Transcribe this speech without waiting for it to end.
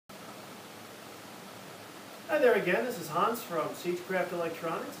Hi there again, this is Hans from Siegecraft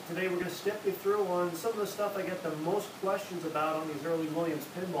Electronics. Today we're going to step you through on some of the stuff I get the most questions about on these early Williams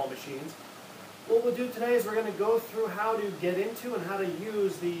pinball machines. What we'll do today is we're going to go through how to get into and how to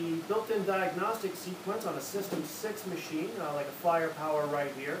use the built-in diagnostic sequence on a System 6 machine, like a Firepower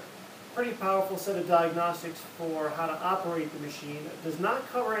right here. Pretty powerful set of diagnostics for how to operate the machine. It does not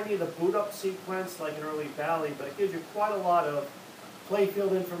cover any of the boot-up sequence like an early Valley, but it gives you quite a lot of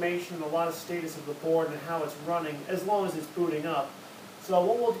playfield information and a lot of status of the board and how it's running as long as it's booting up. So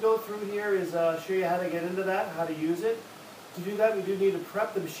what we'll go through here is show you how to get into that, how to use it. To do that we do need to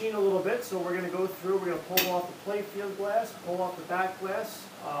prep the machine a little bit, so we're going to go through, we're going to pull off the playfield glass, pull off the back glass,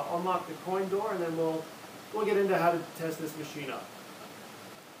 unlock the coin door, and then we'll get into how to test this machine up.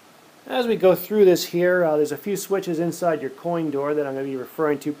 As we go through this here, there's a few switches inside your coin door that I'm going to be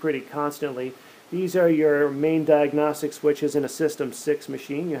referring to pretty constantly. These are your main diagnostic switches in a System 6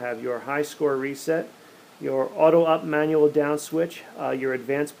 machine. You have your high score reset, your auto up manual down switch, your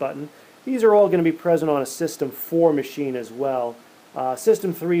advance button. These are all going to be present on a System 4 machine as well.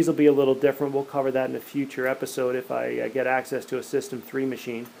 System 3s will be a little different. We'll cover that in a future episode if I get access to a System 3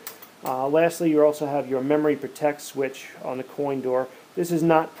 machine. Lastly, you also have your memory protect switch on the coin door. This is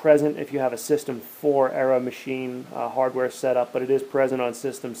not present if you have a System 4 era machine hardware setup, but it is present on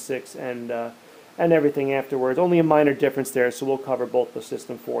System 6 and everything afterwards. Only a minor difference there, so we'll cover both the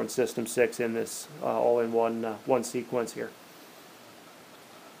System 4 and System 6 in this all-in-one sequence here.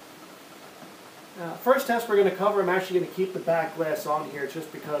 First test we're going to cover, I'm actually going to keep the back glass on here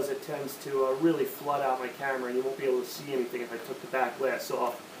just because it tends to really flood out my camera and you won't be able to see anything if I took the back glass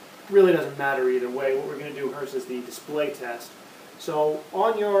off. It really doesn't matter either way. What we're going to do first is the display test. So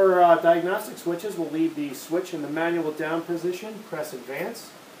on your diagnostic switches, we'll leave the switch in the manual down position, press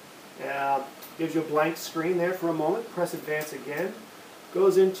advance. Gives you a blank screen there for a moment, press advance again.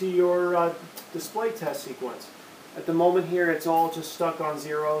 Goes into your display test sequence. At the moment here it's all just stuck on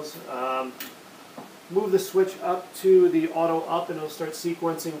zeros. Move the switch up to the auto up and it'll start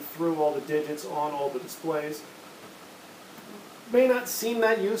sequencing through all the digits on all the displays. May not seem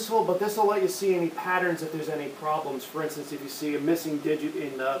that useful, but this will let you see any patterns if there's any problems. For instance, if you see a missing digit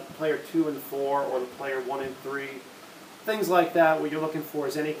in player 2 and 4 or the player 1 and 3, things like that, what you're looking for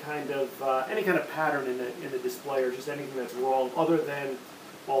is any kind of pattern in the display or just anything that's wrong other than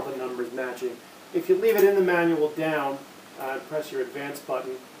all the numbers matching. If you leave it in the manual down and press your advance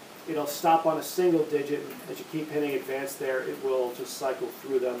button, it'll stop on a single digit. As you keep hitting advance there, it will just cycle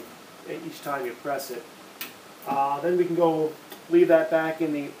through them each time you press it. Then we can go leave that back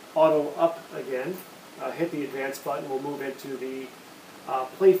in the auto up again, hit the advance button, we'll move into the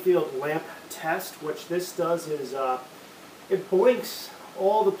playfield lamp test. Which this does is it blinks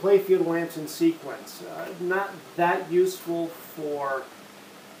all the playfield lamps in sequence. Not that useful for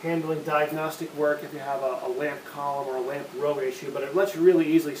handling diagnostic work if you have a lamp column or a lamp row issue, but it lets you really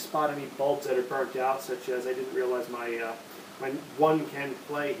easily spot any bulbs that are burnt out, such as I didn't realize my one Ken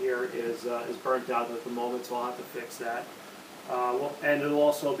play here is burnt out at the moment, so I'll have to fix that. And it'll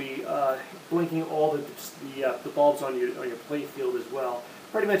also be blinking all the bulbs on your playfield as well.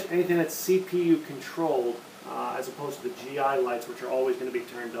 Pretty much anything that's CPU controlled, as opposed to the GI lights, which are always going to be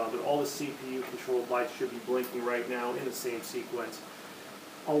turned on, but all the CPU controlled lights should be blinking right now in the same sequence.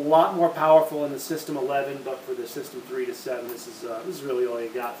 A lot more powerful in the System 11, but for the System 3 to 7, this is really all you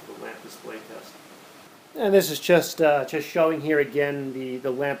got for the lamp display test. And this is just showing here again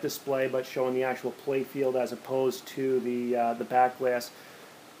the lamp display, but showing the actual playfield as opposed to the back glass.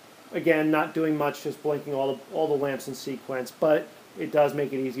 Again, not doing much, just blinking all the lamps in sequence, but it does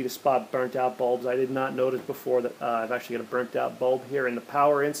make it easy to spot burnt out bulbs. I did not notice before that I've actually got a burnt out bulb here in the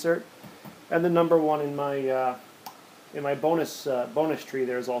power insert, and the number one in my bonus tree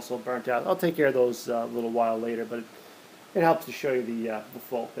there is also burnt out. I'll take care of those a little while later, but it helps to show you the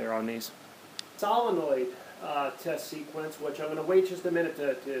fault there on these. Solenoid test sequence, which I'm going to wait just a minute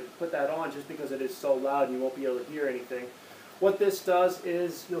to put that on just because it is so loud and you won't be able to hear anything. What this does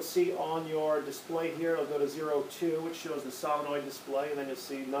is you'll see on your display here, it'll go to 0, 2, which shows the solenoid display, and then you'll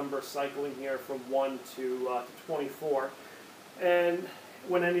see numbers cycling here from 1 to 24. And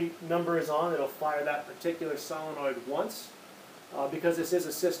when any number is on, it'll fire that particular solenoid once. Because this is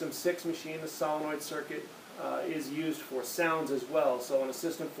a System 6 machine, the solenoid circuit is used for sounds as well. So in a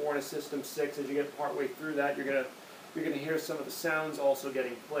System 4 and a System 6, as you get partway through that, you're gonna hear some of the sounds also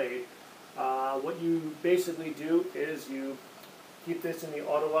getting played. What you basically do is you keep this in the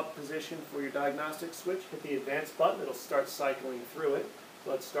auto up position for your diagnostic switch, hit the advance button, it'll start cycling through it.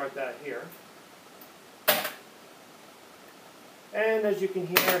 Let's start that here. And as you can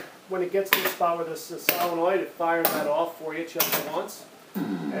hear, when it gets to the spot with the solenoid, it fires that off for you just once.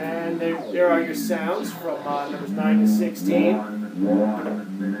 And there are your sounds from numbers 9 to 16.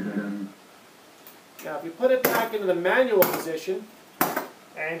 Now if you put it back into the manual position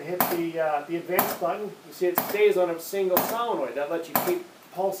and hit the advanced button, you see it stays on a single solenoid. That lets you keep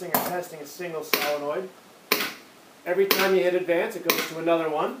pulsing or testing a single solenoid. Every time you hit advance, it goes to another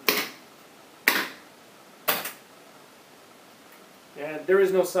one. And there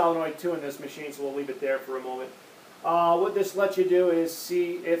is no solenoid 2 in this machine, so we'll leave it there for a moment. What this lets you do is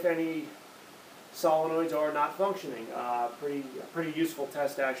see if any solenoids are not functioning. Pretty useful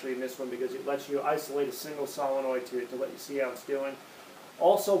test actually in this one, because it lets you isolate a single solenoid to let you see how it's doing.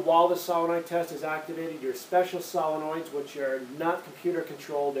 Also, while the solenoid test is activated, your special solenoids, which are not computer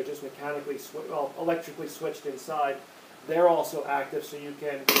controlled, they're just mechanically, electrically switched inside, they're also active, so you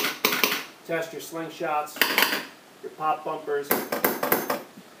can test your slingshots, your pop bumpers,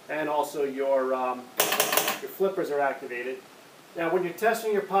 and also your flippers are activated. Now when you're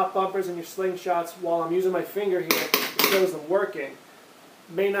testing your pop bumpers and your slingshots, while I'm using my finger here, it shows them working,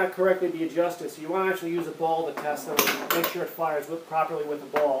 may not correctly be adjusted, so you want to actually use a ball to test them and make sure it fires properly with the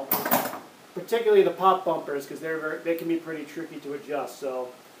ball. Particularly the pop bumpers, because they can be pretty tricky to adjust. So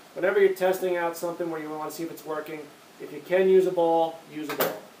whenever you're testing out something where you want to see if it's working, if you can use a ball, use a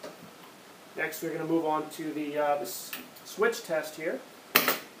ball. Next we're going to move on to the switch test here.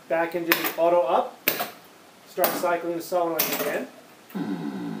 Back into the auto up. Start cycling the solenoid again.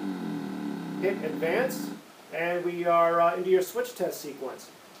 Hit advance, and we are into your switch test sequence.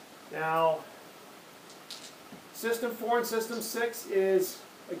 Now, System 4 and System 6 is,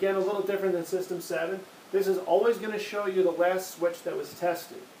 again, a little different than System 7. This is always going to show you the last switch that was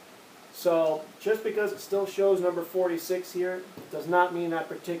tested. So, just because it still shows number 46 here, does not mean that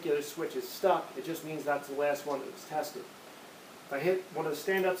particular switch is stuck. It just means that's the last one that was tested. If I hit one of the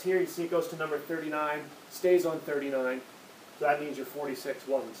stand-ups here, you see it goes to number 39, stays on 39, so that means your 46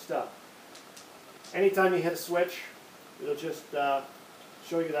 wasn't stuck. Anytime you hit a switch, it'll just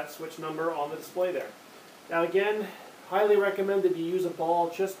show you that switch number on the display there. Now again, highly recommend that you use a ball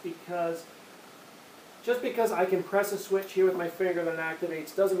just because I can press a switch here with my finger that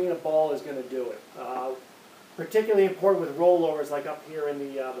activates doesn't mean a ball is going to do it. Particularly important with rollovers like up here in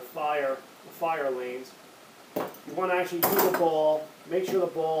the fire lanes. You want to actually use a ball, make sure the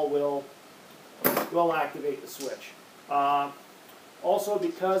ball will activate the switch. Also,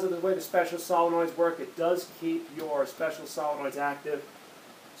 because of the way the special solenoids work, it does keep your special solenoids active.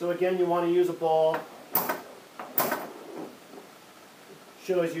 So again, you want to use a ball.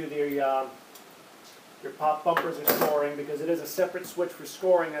 Shows you your pop bumpers are scoring, because it is a separate switch for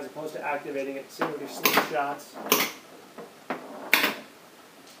scoring as opposed to activating it. Same with your slingshots.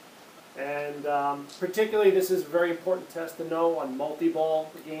 And particularly, this is a very important test to know on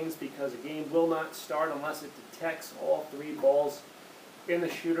multi-ball games, because a game will not start unless it detects all 3 balls in the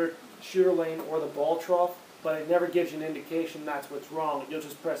shooter lane or the ball trough, but it never gives you an indication that's what's wrong. You'll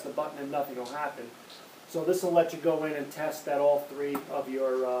just press the button and nothing will happen. So this will let you go in and test that all three of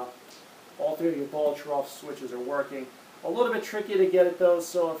your ball trough switches are working. A little bit tricky to get at those,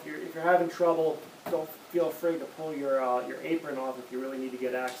 so if you're having trouble, don't feel afraid to pull your apron off if you really need to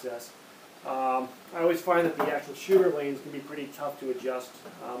get access. I always find that the actual shooter lanes can be pretty tough to adjust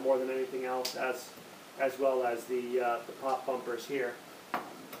more than anything else, as well as the pop bumpers here.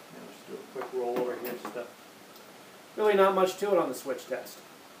 Just do a quick roll over here. Really not much to it on the switch test.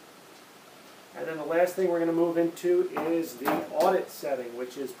 And then the last thing we're going to move into is the audit setting,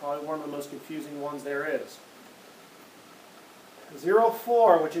 which is probably one of the most confusing ones there is.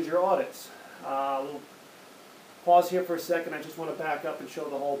 04, which is your audits. We'll pause here for a second. I just want to back up and show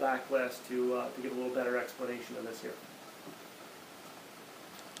the whole back glass to get a little better explanation of this here.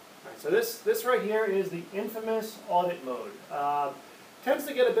 All right, so this right here is the infamous audit mode. Tends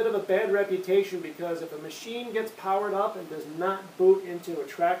to get a bit of a bad reputation because if a machine gets powered up and does not boot into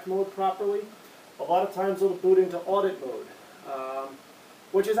attract mode properly, a lot of times it'll boot into audit mode,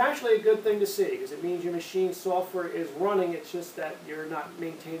 which is actually a good thing to see because it means your machine software is running, it's just that you're not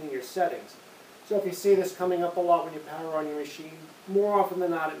maintaining your settings. So if you see this coming up a lot when you power on your machine, more often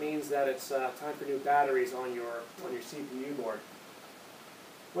than not it means that it's time for new batteries on your CPU board.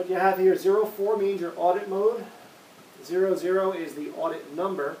 What you have here, 04 means your audit mode. 00 is the audit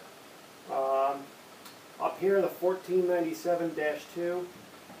number. Up here, the 1497-2.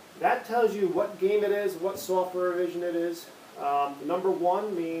 That tells you what game it is, what software revision it is. Number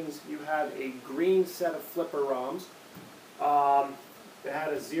 1 means you have a green set of flipper ROMs. It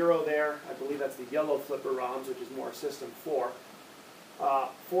had a 0 there. I believe that's the yellow flipper ROMs, which is more System 4.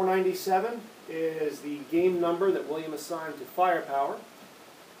 497 is the game number that William assigned to Firepower.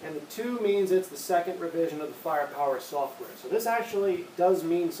 And the 2 means it's the second revision of the Firepower software. So this actually does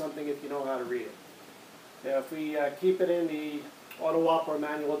mean something if you know how to read it. Now if we keep it in the auto up or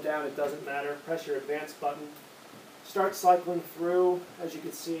manual down, it doesn't matter. Press your advanced button. Start cycling through. As you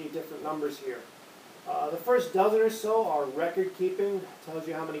can see, different numbers here. The first dozen or so are record keeping. Tells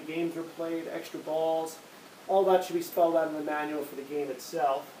you how many games were played, extra balls. All that should be spelled out in the manual for the game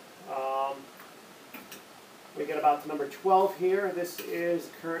itself. We get about to number 12 here. This is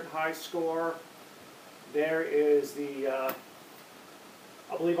current high score. There is the,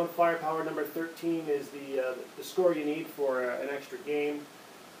 I believe on Firepower number 13 is the score you need for an extra game.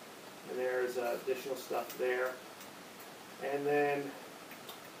 And there's additional stuff there. And then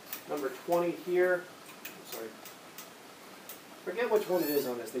number 20 here. I'm sorry. Forget which one it is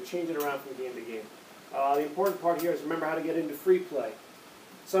on this. They change it around from game to game. The important part here is remember how to get into free play.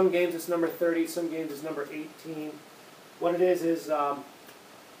 Some games it's number 30, some games it's number 18. What it is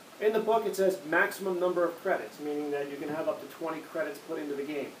in the book it says maximum number of credits, meaning that you can have up to 20 credits put into the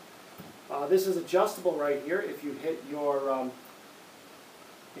game. This is adjustable right here. If you hit your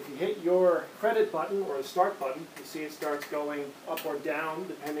credit button or the start button, you see it starts going up or down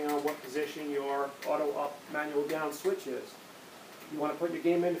depending on what position your auto up, manual down switch is. You want to put your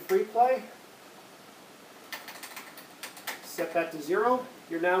game into free play, set that to 0.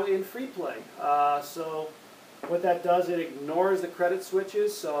 You're now in free play. So what that does, it ignores the credit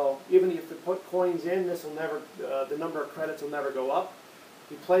switches. So even if you put coins in, this will never, the number of credits will never go up.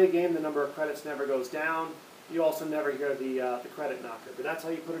 If you play a game, the number of credits never goes down. You also never hear the credit knocker. But that's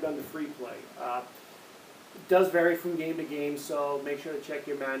how you put it under free play. It does vary from game to game, so make sure to check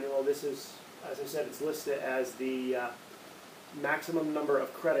your manual. This is, as I said, it's listed as the maximum number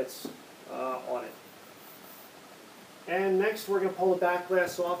of credits on it. And next we're going to pull the back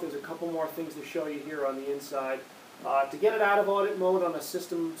glass off. There's a couple more things to show you here on the inside. To get it out of audit mode on a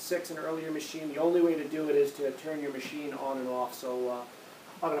System 6 and earlier machine, the only way to do it is to turn your machine on and off. So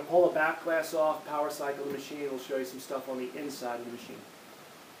I'm going to pull the back glass off, power cycle the machine. We'll show you some stuff on the inside of the machine.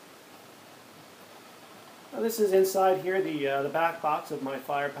 Now this is inside here, the back box of my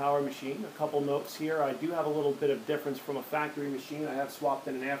Firepower machine. A couple notes here. I do have a little bit of difference from a factory machine. I have swapped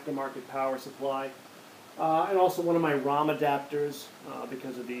in an aftermarket power supply. And also one of my ROM adapters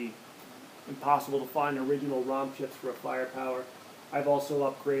because of the impossible to find original ROM chips for a Firepower. I've also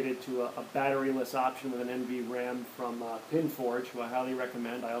upgraded to a batteryless option with an NV RAM from Pinforge, who I highly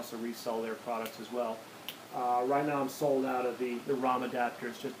recommend. I also resell their products as well. Right now I'm sold out of the ROM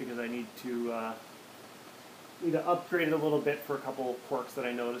adapters just because I need to upgrade it a little bit for a couple of quirks that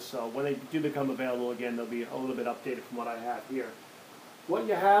I noticed. So when they do become available again, they'll be a little bit updated from what I have here. What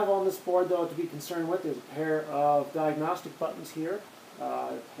you have on this board, though, to be concerned with is a pair of diagnostic buttons here,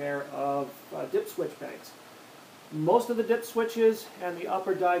 a pair of dip switch banks. Most of the dip switches and the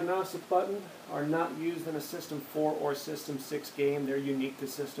upper diagnostic button are not used in a System 4 or System 6 game. They're unique to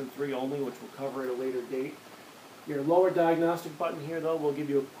System 3 only, which we'll cover at a later date. Your lower diagnostic button here, though, will give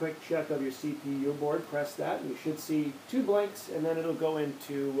you a quick check of your CPU board. Press that, and you should see 2 blinks, and then it'll go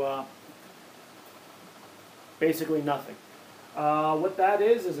into basically nothing. What that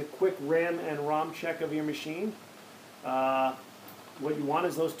is a quick RAM and ROM check of your machine. What you want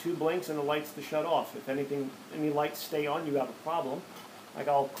is those 2 blinks and the lights to shut off. If any lights stay on, you have a problem. Like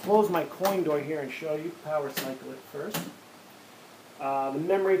I'll close my coin door here and show you. Power cycle it first. The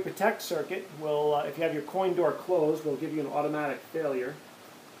memory protect circuit will, if you have your coin door closed, will give you an automatic failure.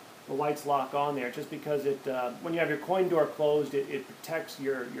 The lights lock on there just because it, when you have your coin door closed, it protects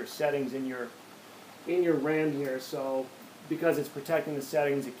your settings in your RAM here. So because it's protecting the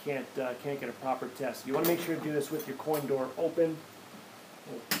settings, it can't get a proper test. You want to make sure to do this with your coin door open.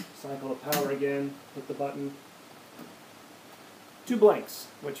 Cycle the power again, hit the button. 2 blinks,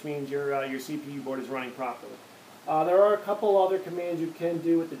 which means your CPU board is running properly. There are a couple other commands you can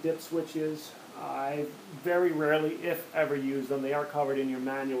do with the dip switches. I very rarely, if ever, use them. They are covered in your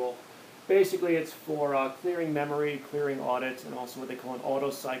manual. Basically, it's for clearing memory, clearing audits, and also what they call an auto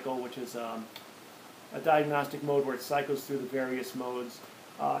cycle, which is a diagnostic mode where it cycles through the various modes.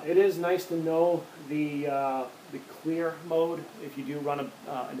 It is nice to know the clear mode if you do run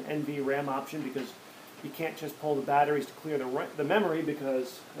an NV RAM option, because you can't just pull the batteries to clear the memory,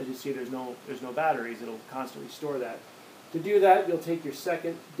 because as you see there's no batteries. It'll constantly store that. To do that, you'll take your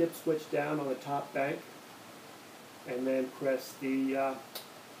second dip switch down on the top bank and then press your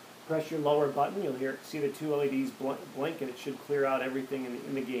lower button. You'll see the 2 LEDs blink, and it should clear out everything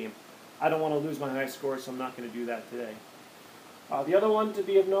in the game. I don't want to lose my high score, so I'm not going to do that today. The other one to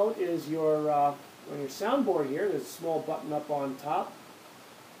be of note is on your soundboard here. There's a small button up on top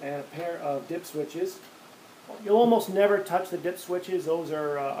and a pair of dip switches. You'll almost never touch the dip switches. Those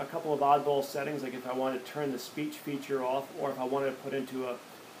are a couple of oddball settings, like if I wanted to turn the speech feature off, or if I wanted to put into a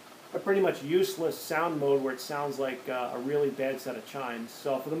pretty much useless sound mode where it sounds like a really bad set of chimes.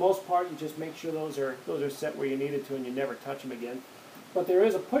 So for the most part, you just make sure those are set where you need it to, and you never touch them again. But there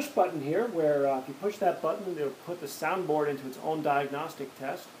is a push button here where if you push that button, it'll put the soundboard into its own diagnostic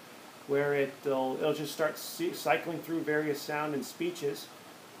test, where it'll just start cycling through various sound and speeches.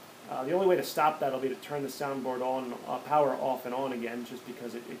 The only way to stop that will be to turn the soundboard on, power off and on again, just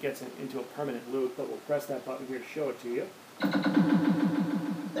because it gets into a permanent loop. But we'll press that button here to show it to you.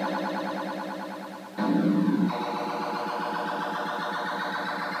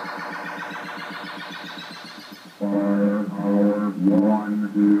 Fire, power,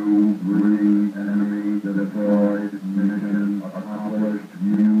 1, 2, 3, enemy deployed, mission accomplished,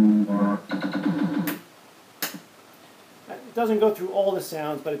 you are... It doesn't go through all the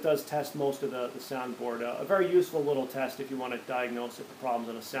sounds, but it does test most of the soundboard. A very useful little test if you want to diagnose if the problem's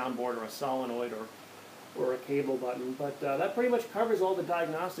on a soundboard or a solenoid or a cable button. But that pretty much covers all the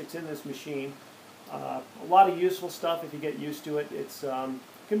diagnostics in this machine. A lot of useful stuff if you get used to it. It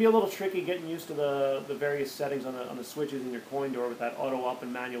can be a little tricky getting used to the various settings on the switches in your coin door with that auto up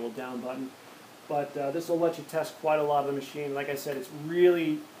and manual down button. But this will let you test quite a lot of the machine. Like I said, it's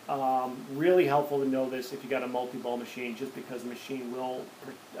really helpful to know this if you got a multi-ball machine, just because the machine will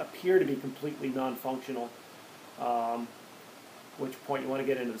appear to be completely non-functional. Which point you want to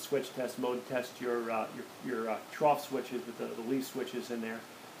get into the switch test mode, test your trough switches with the leaf switches in there.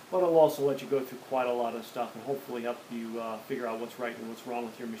 But it'll also let you go through quite a lot of stuff and hopefully help you figure out what's right and what's wrong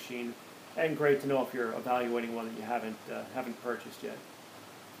with your machine. And great to know if you're evaluating one that you haven't purchased yet.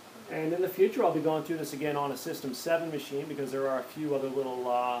 And in the future, I'll be going through this again on a System 7 machine, because there are a few other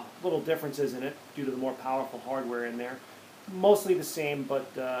little differences in it due to the more powerful hardware in there. Mostly the same, but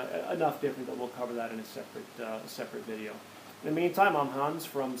enough different that we'll cover that in a separate video. In the meantime, I'm Hans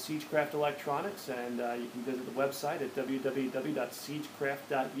from Siegecraft Electronics, and you can visit the website at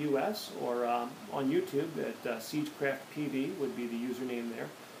www.siegecraft.us, or on YouTube at SiegecraftPV would be the username there.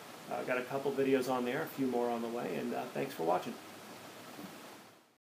 Got a couple videos on there, a few more on the way, and thanks for watching.